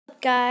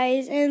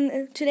guys,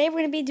 and today we're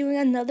going to be doing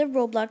another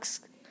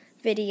Roblox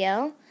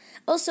video.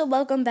 Also,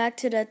 welcome back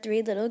to the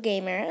Three Little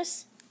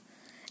Gamers.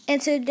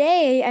 And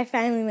today I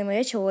finally made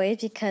my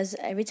choice because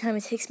every time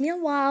it takes me a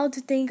while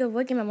to think of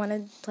what game I want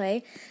to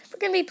play. We're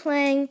going to be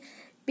playing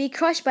Be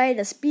Crushed by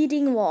the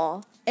Speeding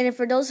Wall. And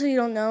for those who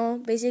don't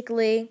know,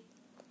 basically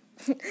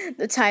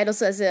the title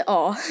says it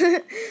all.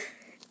 You're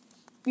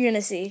going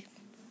to see.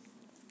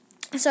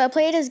 So I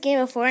played this game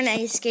before and I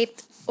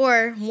escaped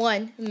or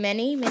won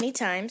many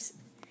times.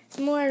 It's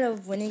more of a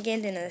winning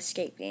game than an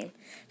escape game.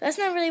 That's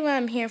not really what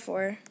I'm here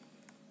for.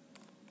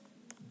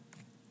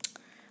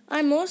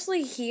 I'm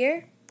mostly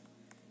here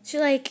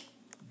to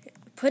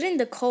put in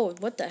the code.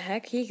 What the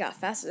heck? He got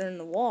faster than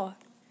the wall.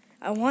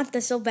 I want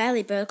this so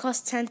badly, but it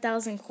costs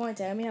 10,000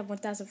 coins. I only have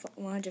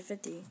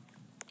 1,150.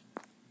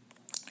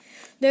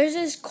 There's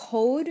this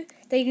code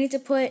that you need to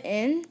put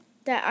in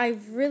that I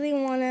really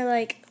want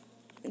to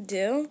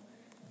do.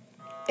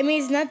 I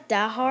mean, it's not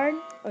that hard.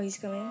 Oh, he's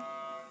coming.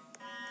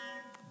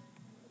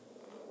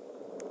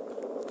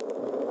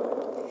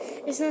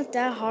 It's not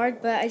that hard,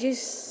 but I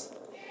just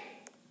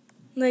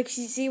you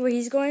see where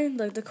he's going?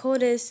 Look, the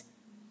code is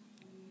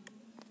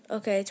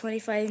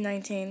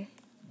 2519.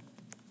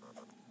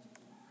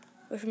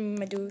 Wait for me,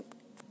 my dude.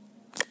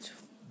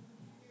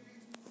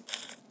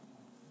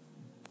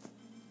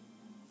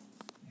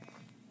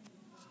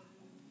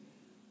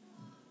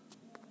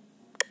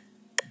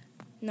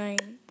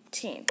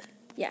 19.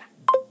 Yeah.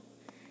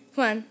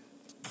 Come on.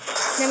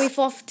 Then we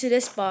fall to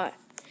this spot,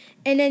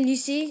 and then you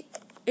see,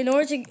 in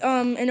order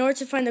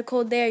to find the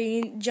code there,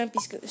 you need jumpy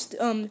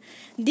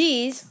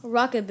these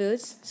rocket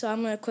boots. So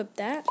I'm gonna equip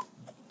that.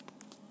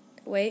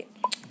 Wait,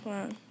 hold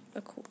on.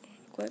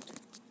 Equipped.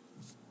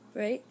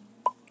 Right,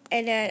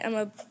 and then I'm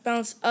gonna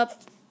bounce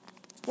up.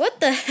 What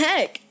the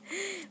heck?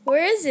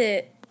 Where is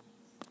it?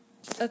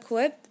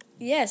 Equipped.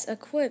 Yes,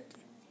 equipped.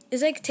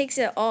 It's takes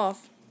it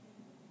off.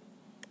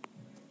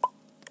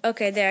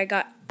 Okay, there I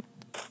got.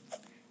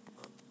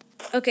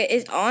 Okay,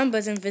 it's on, but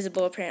it's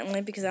invisible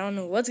apparently because I don't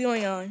know what's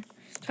going on.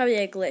 It's probably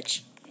a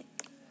glitch.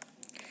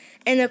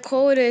 And the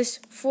code is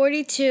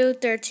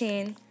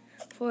 4213.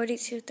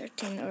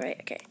 4213. All right.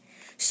 Okay.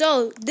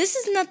 So this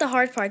is not the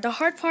hard part. The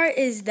hard part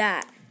is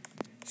that.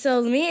 So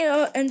let me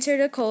enter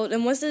the code,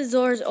 and once the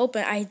door is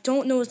open, I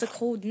don't know what's the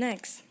code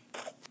next.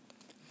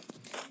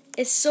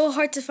 It's so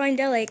hard to find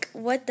out.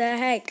 What the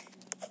heck?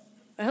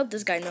 I hope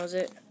this guy knows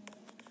it.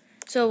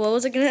 So what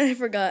was it again? I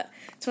forgot.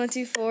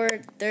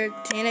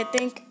 2413, I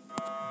think.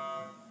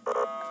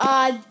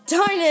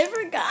 Darn it, I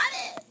forgot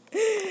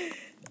it.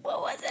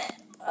 What was it?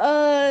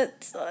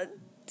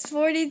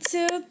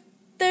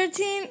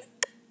 4213.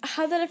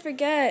 How did I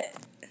forget?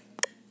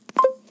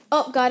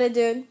 Oh, got it,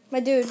 dude. My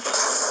dude,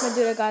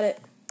 I got it.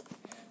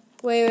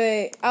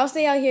 Wait. I'll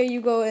stay out here. You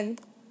go in.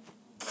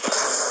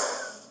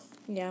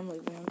 Yeah, I'm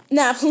leaving him.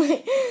 Nah,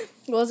 what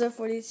was it?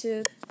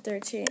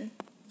 4213.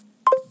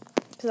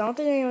 Because I don't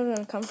think anyone's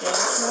gonna come for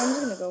us. No, I'm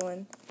just gonna go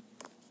in.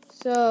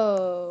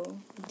 So,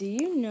 do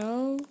you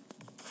know?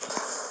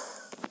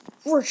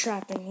 We're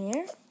trapped in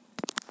here.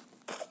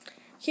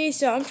 Okay,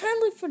 so I'm trying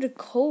to look for the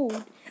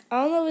code.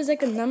 I don't know if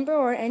it's a number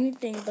or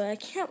anything, but I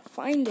can't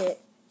find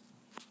it.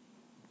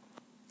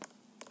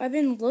 I've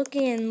been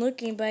looking and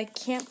looking, but I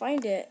can't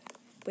find it.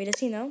 Wait,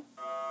 does he know?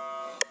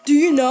 Do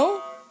you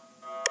know?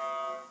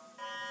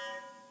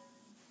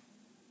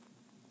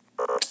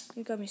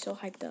 You got me so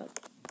hyped up.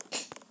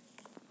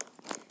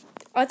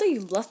 Oh, I thought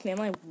you left me. I'm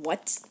like,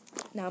 what?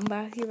 Now I'm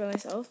back here by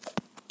myself.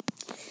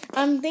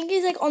 I'm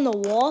thinking he's on the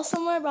wall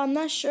somewhere, but I'm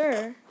not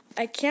sure.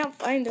 I can't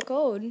find the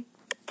code.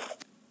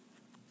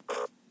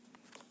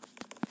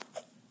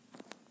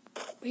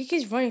 He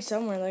keeps running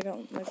somewhere.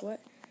 What?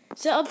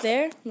 Is it up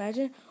there?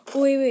 Imagine.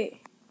 Oh,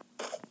 wait.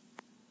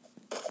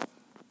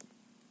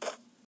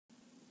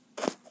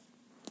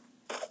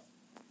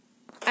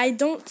 I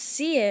don't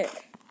see it.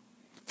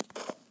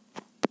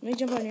 Let me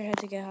jump on your head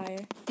to get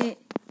higher.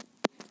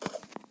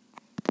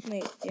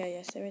 Wait,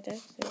 yeah, stay right there.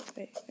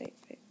 Wait.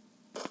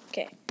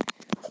 Okay.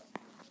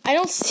 I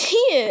don't see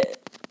it.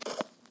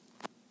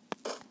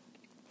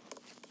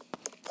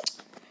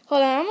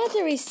 Hold on, I'm about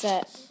to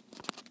reset.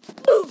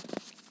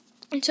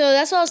 So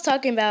that's what I was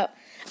talking about.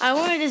 I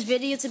wanted this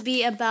video to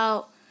be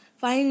about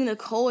finding the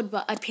code,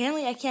 but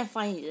apparently I can't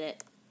find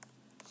it.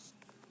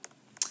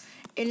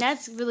 And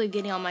that's really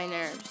getting on my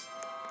nerves.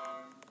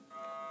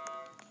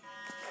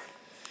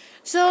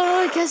 So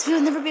I guess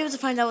we'll never be able to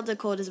find out what the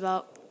code is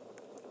about.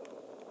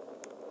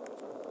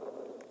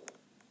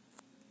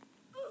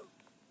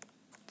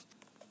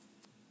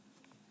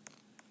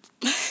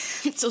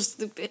 So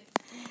stupid.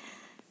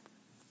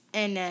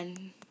 And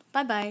then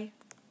bye.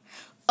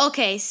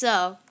 Okay,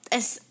 so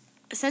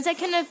since I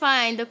couldn't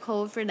find the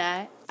code for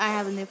that, I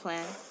have a new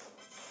plan.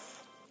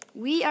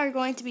 We are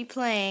going to be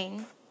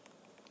playing.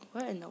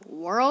 What in the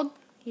world?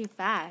 He's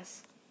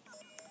fast.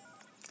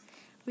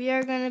 We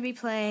are going to be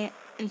playing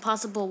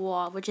Impossible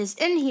Wall, which is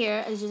in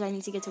here. It's just I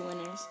need to get to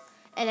winners.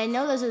 And I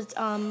know there's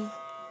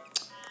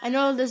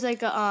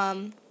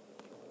a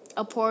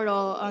a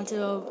portal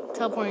to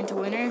teleport into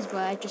winners, but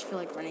I just feel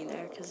like running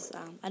there because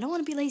I don't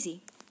want to be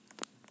lazy.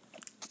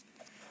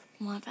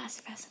 Come on,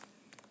 faster, faster.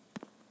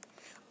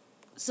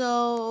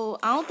 So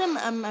I don't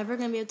think I'm ever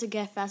gonna be able to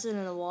get faster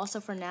than the wall. So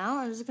for now,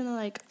 I'm just gonna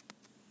like.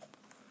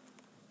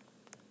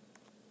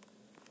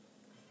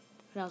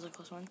 That was a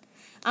close one.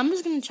 I'm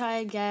just gonna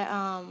try to get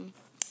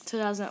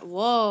 2000.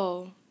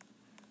 Whoa.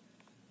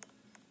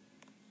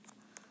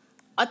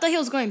 I thought he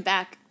was going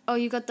back. Oh,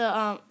 you got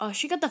the oh,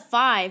 she got the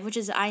 5, which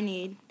is I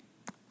need.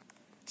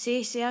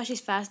 See how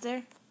she's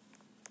faster?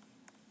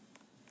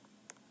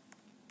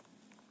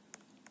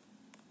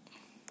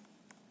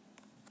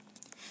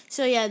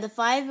 So yeah, the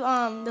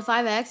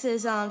 5x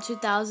is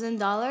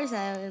 $2,000,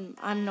 and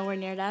I'm nowhere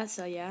near that.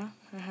 So yeah.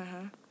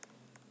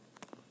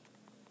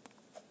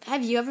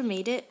 Have you ever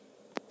made it?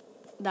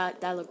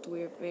 That looked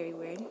weird, very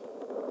weird.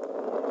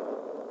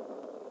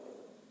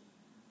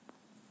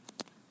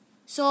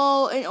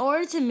 So in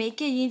order to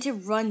make it, you need to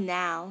run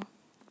now.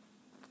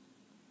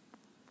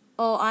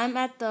 Oh, I'm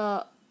at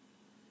the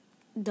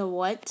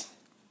what?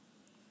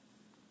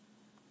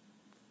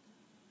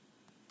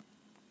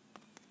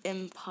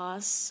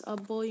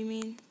 Impossible, you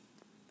mean?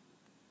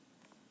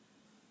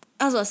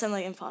 I was about to say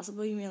like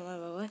impossible, you mean like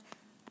what?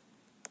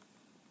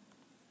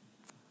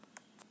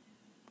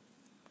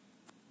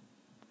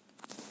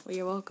 Well,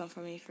 you're welcome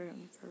for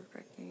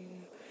correcting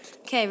me.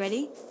 Okay,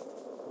 ready?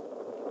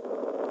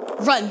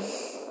 Run!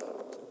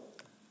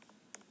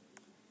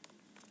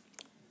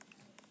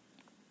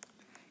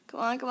 Come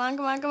on, come on,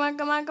 come on, come on,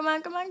 come on, come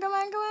on, come on, come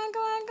on, come on,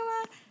 come on, come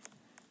on.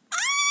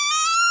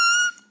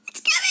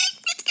 It's coming!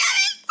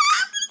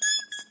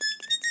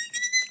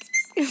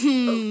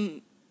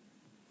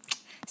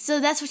 So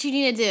that's what you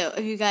need to do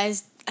if you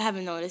guys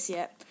haven't noticed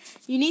yet.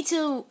 You need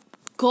to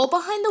go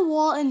behind the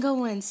wall and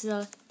go in.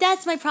 So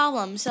that's my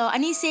problem. So I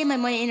need to save my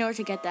money in order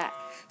to get that.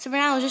 So for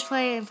now, I'll just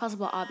play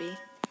Impossible Obby,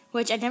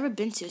 which I've never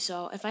been to.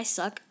 So if I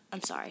suck,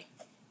 I'm sorry.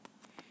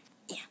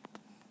 Yeah.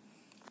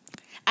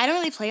 I don't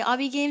really play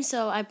obby games,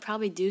 so I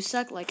probably do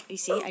suck. Like, you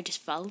see, I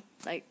just fell.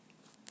 Like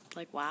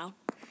wow.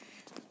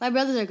 My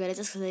brothers are good at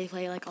this because they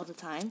play, like, all the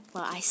time.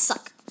 Well, I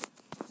suck.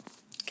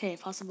 Okay,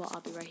 Impossible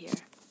Obby right here.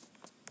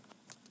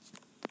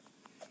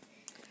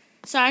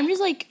 So I'm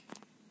just, like,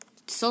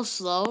 so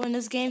slow in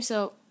this game,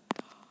 so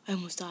I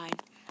almost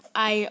died.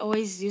 I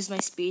always use my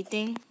speed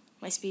thing,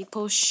 my speed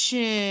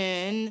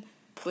potion,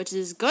 which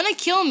is gonna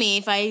kill me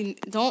if I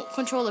don't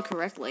control it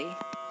correctly.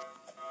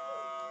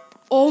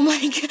 Oh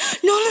my god.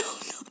 No. Oh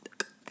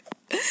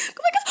my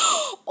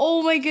god.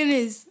 Oh my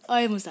goodness.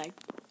 I almost died.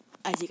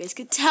 As you guys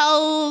could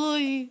tell.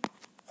 This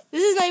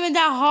is not even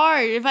that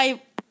hard. If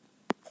I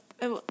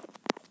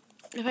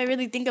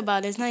really think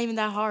about it, it's not even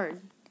that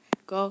hard.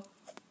 Go.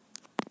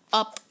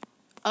 Up.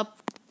 Up.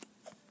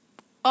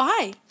 Oh,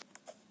 hi.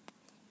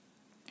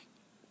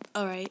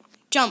 Alright.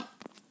 Jump.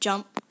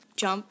 Jump.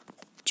 Jump.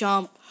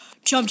 Jump.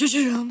 Jump. Jump.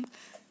 Jump.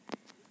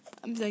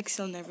 I'm like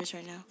so nervous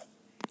right now.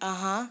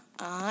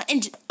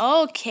 And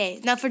okay,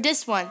 now for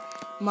this one,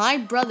 my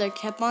brother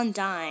kept on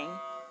dying.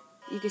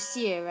 You can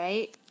see it,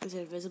 right? There's an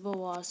invisible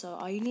wall, so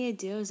all you need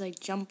to do is like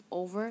jump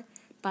over,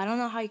 but I don't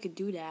know how you could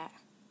do that.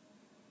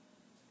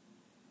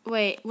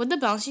 Wait, would the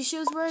bouncy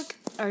shoes work?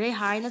 Are they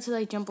high enough to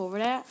like jump over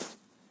that?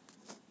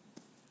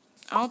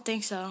 I don't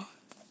think so.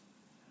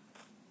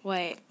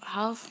 Wait,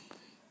 how?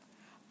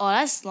 Oh,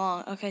 that's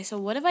long. Okay, so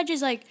what if I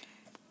just like,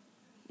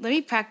 let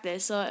me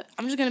practice. So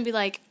I'm just gonna be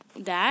like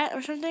that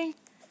or something.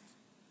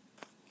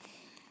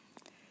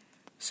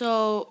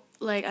 So,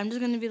 like, I'm just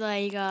gonna be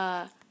like,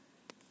 I'm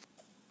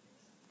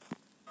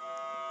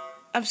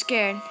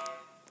scared.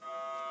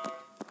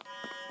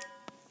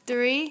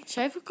 3.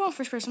 Should I put going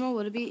first person mode?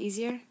 Would it be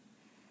easier?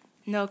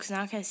 No, because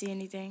now I can't see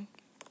anything.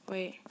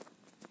 Wait.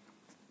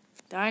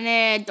 Darn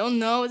it. Don't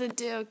know what to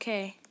do.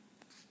 Okay.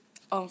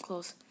 Oh, I'm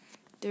close.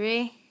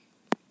 3,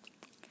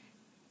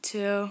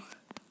 2,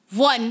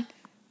 1.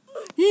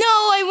 No,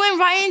 I went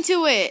right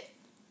into it.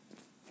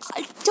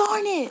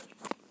 Darn it.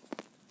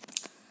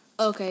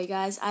 Okay,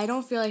 guys, I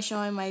don't feel like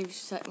showing my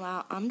set.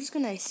 Wow, I'm just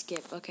gonna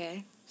skip,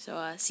 okay?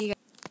 So, see you guys.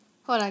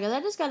 Hold on, guys, I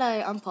just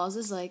gotta unpause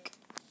this, like,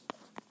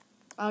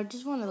 I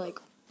just wanna, like,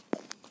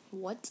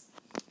 what?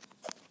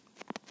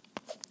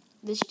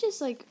 Did she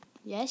just, like,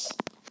 yes?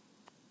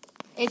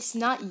 It's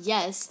not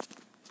yes.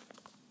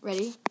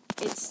 Ready?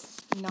 It's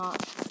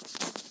not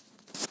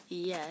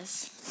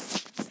yes.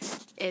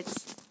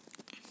 It's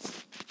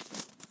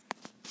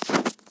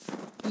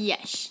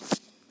yes.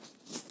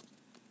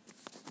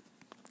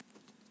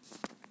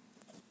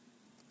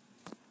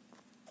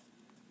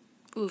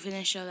 Ooh,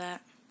 didn't show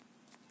that.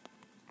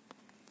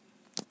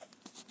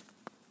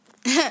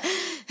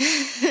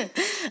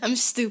 I'm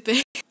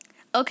stupid.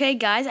 Okay,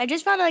 guys, I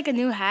just found like a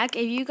new hack.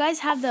 If you guys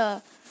have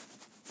the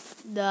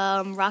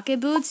rocket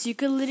boots, you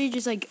could literally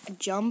just like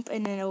jump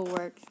and then it'll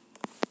work.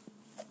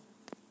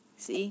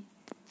 See?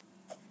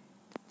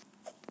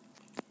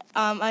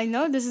 I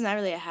know this is not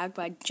really a hack,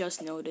 but I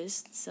just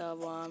noticed,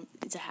 so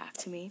it's a hack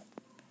to me.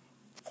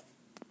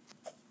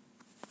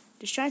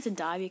 Just trying to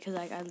die because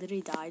like I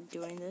literally died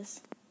doing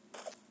this.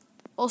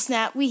 Oh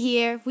snap, we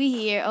here.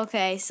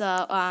 Okay,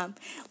 so,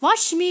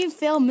 watch me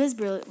fail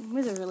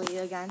miserably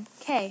again.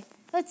 Okay,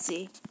 let's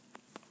see.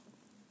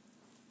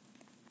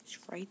 It's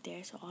right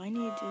there, so all I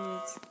need to do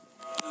is...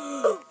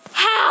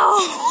 How?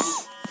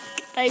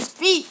 I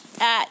beat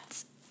that.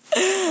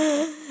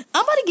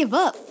 I'm about to give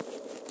up.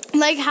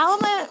 Like, how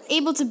am I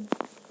able to...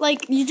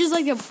 Like, you just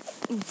like a...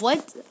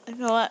 What? You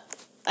know what?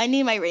 I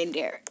need my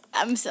reindeer.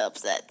 I'm so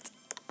upset.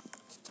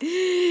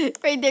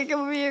 Reindeer,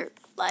 come over here.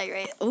 Like,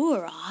 right. Ooh,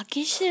 a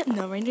rocket ship?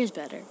 No, reindeer's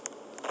better.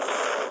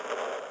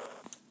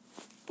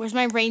 Where's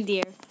my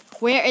reindeer?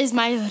 Where is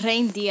my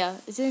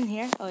reindeer? Is it in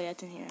here? Oh, yeah,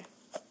 it's in here.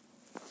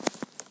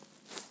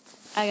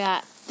 I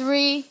got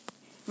 3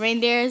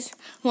 reindeers.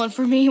 1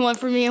 for me, 1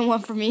 for me, and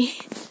 1 for me.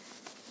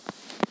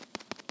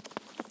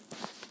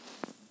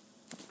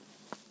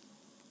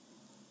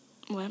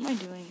 What am I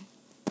doing?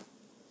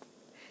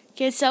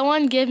 Can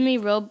someone give me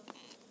Robux?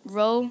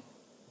 No,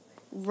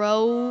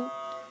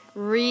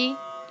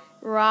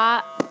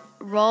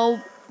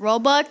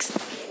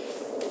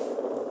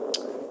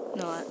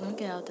 let me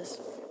get out this.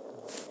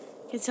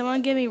 Can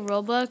someone give me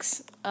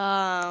Robux?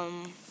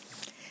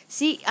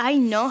 See, I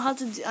know how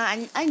to do.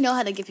 I know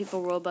how to give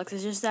people Robux.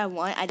 It's just that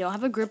 1, I don't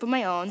have a group of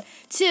my own.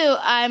 2,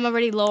 I'm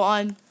already low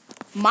on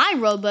my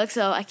Robux,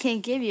 so I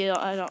can't give you.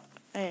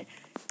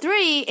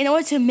 3, in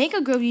order to make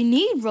a group, you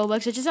need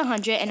Robux, which is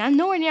 100, and I'm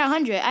nowhere near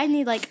 100. I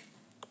need like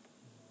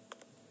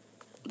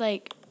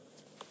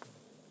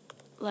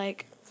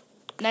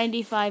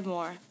 95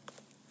 more.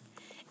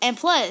 And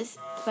plus,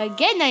 if I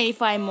get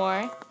 95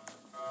 more,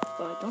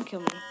 oh, don't kill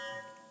me.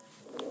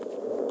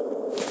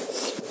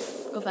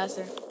 Go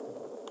faster.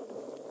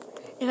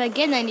 If I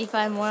get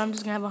 95 more, I'm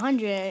just gonna have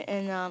 100.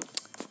 And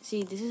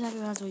see, this is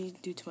how you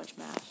do too much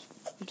math.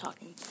 I'm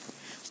talking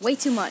way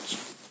too much.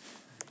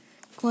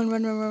 Come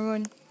on,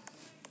 run.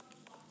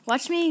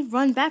 Watch me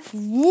run back.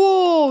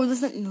 Whoa!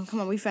 Listen, no, come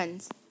on, we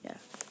friends. Yeah,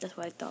 that's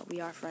what I thought.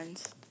 We are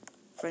friends.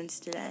 Friends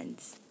to the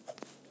ends.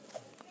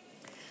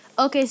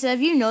 Okay, so if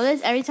you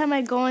notice, every time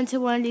I go into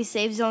one of these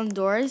safe zone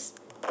doors,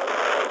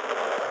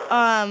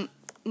 my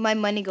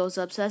money goes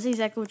up. So that's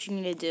exactly what you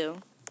need to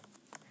do.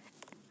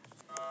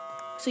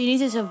 So you need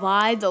to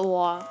survive the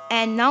wall.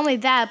 And not only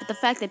that, but the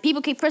fact that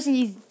people keep pressing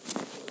these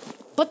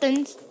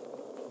buttons.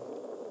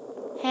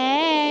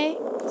 Hey.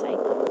 Sorry.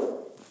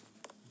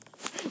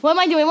 What am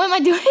I doing? What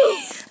was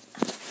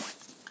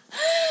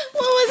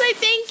I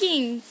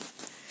thinking?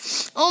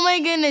 Oh my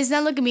goodness.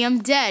 Now look at me. I'm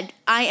dead.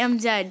 I am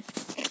dead.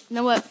 You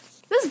know what?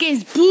 This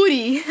game's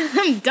booty.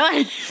 I'm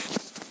done.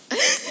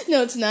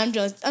 No, it's not.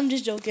 I'm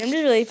just joking. I'm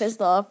just really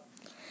pissed off.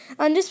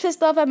 I'm just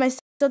pissed off at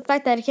myself. The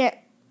fact that I can't...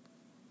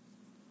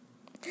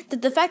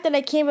 The fact that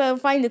I can't even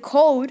find the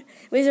code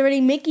was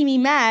already making me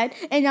mad,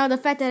 and now the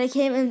fact that I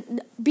can't even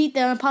beat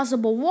the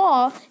impossible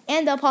wall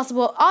and the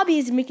impossible obby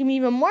is making me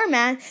even more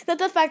mad. Than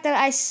the fact that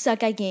I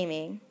suck at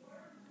gaming.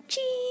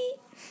 Chee.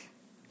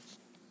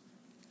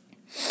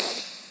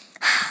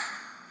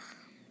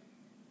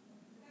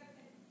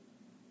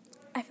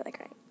 I feel like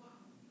crying.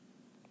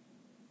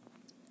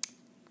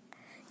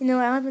 You know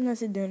what? I don't have nothing else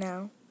to do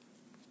now.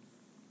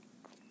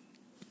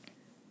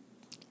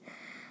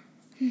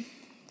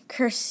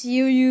 Curse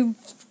you, you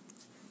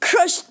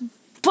crushed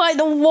by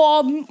the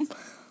wall.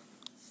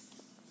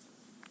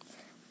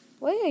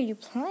 What are you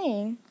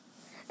playing?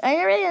 I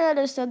never really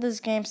understood this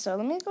game, so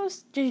let me go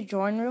just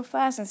join real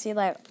fast and see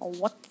like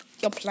what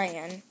you're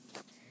playing.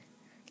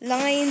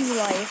 Lion's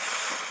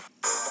Life.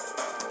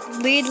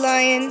 Lead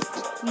lion,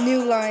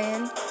 new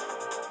lion.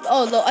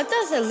 Oh, load. I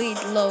thought it said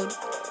lead, load.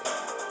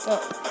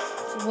 Oh,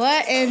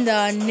 what in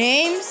the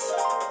names?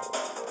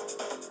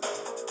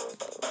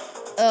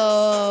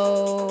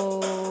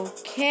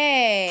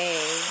 Okay.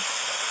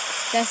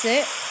 That's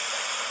it.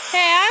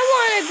 Hey, I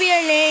want to be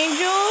an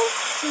angel.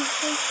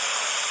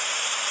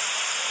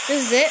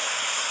 This is it.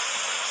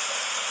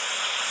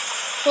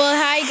 Well,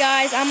 hi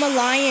guys. I'm a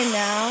lion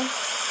now.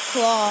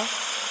 Claw.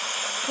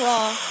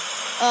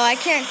 Oh, I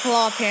can't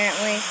claw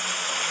apparently.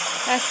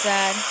 That's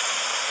sad.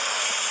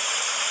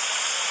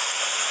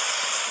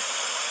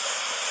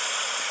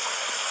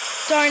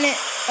 Darn it.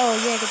 Oh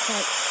yeah, good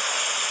type.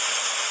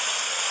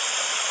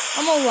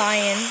 I'm a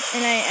lion,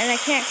 and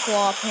I can't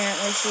claw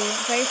apparently. See,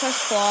 if I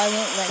press claw, it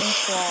won't let me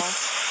claw.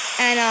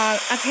 And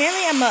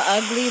apparently I'm an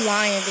ugly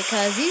lion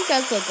because these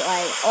guys look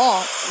like,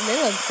 oh, they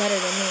look better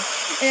than me.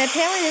 And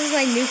apparently this is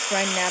my new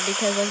friend now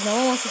because like no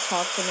one wants to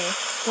talk to me.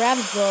 Grab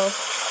both.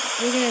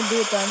 We're gonna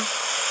do it then.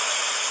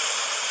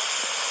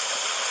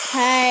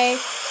 Hey,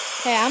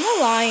 I'm a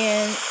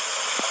lion.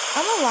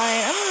 I'm a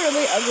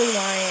really ugly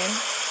lion.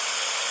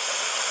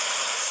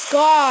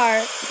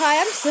 Scar.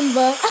 Hi, I'm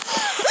Simba.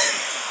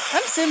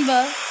 I'm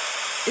Simba.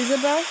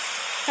 Isabel?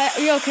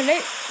 Hey, yo, can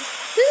I...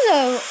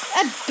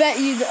 I bet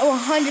you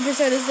 100%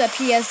 this is a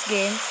PS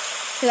game.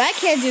 Because I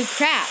can't do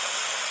crap.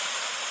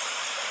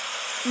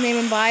 Name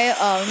and buy it?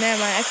 Oh, never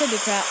mind. I could do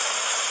crap.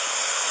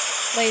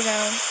 Lay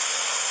down.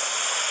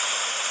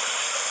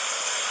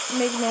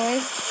 Make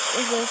noise.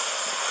 What's this?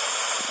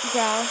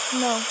 Growl.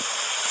 No.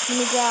 Let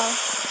me growl.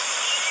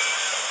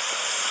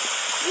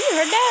 You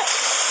heard that?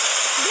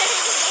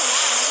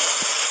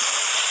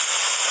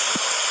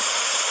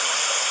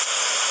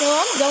 So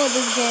I'm done with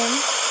this game.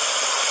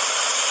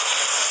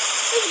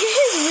 This game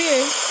is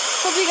weird.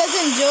 Hope you guys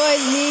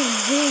enjoyed me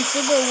being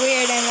super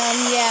weird, and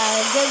yeah,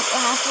 good,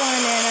 have fun,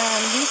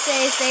 and be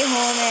safe, stay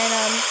home,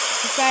 and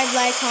subscribe,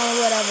 like,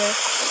 comment, whatever,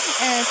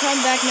 and come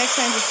back next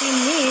time to see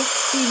me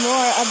be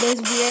more of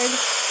this weird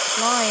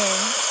lion.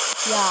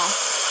 Yeah.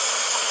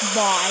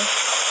 Bye.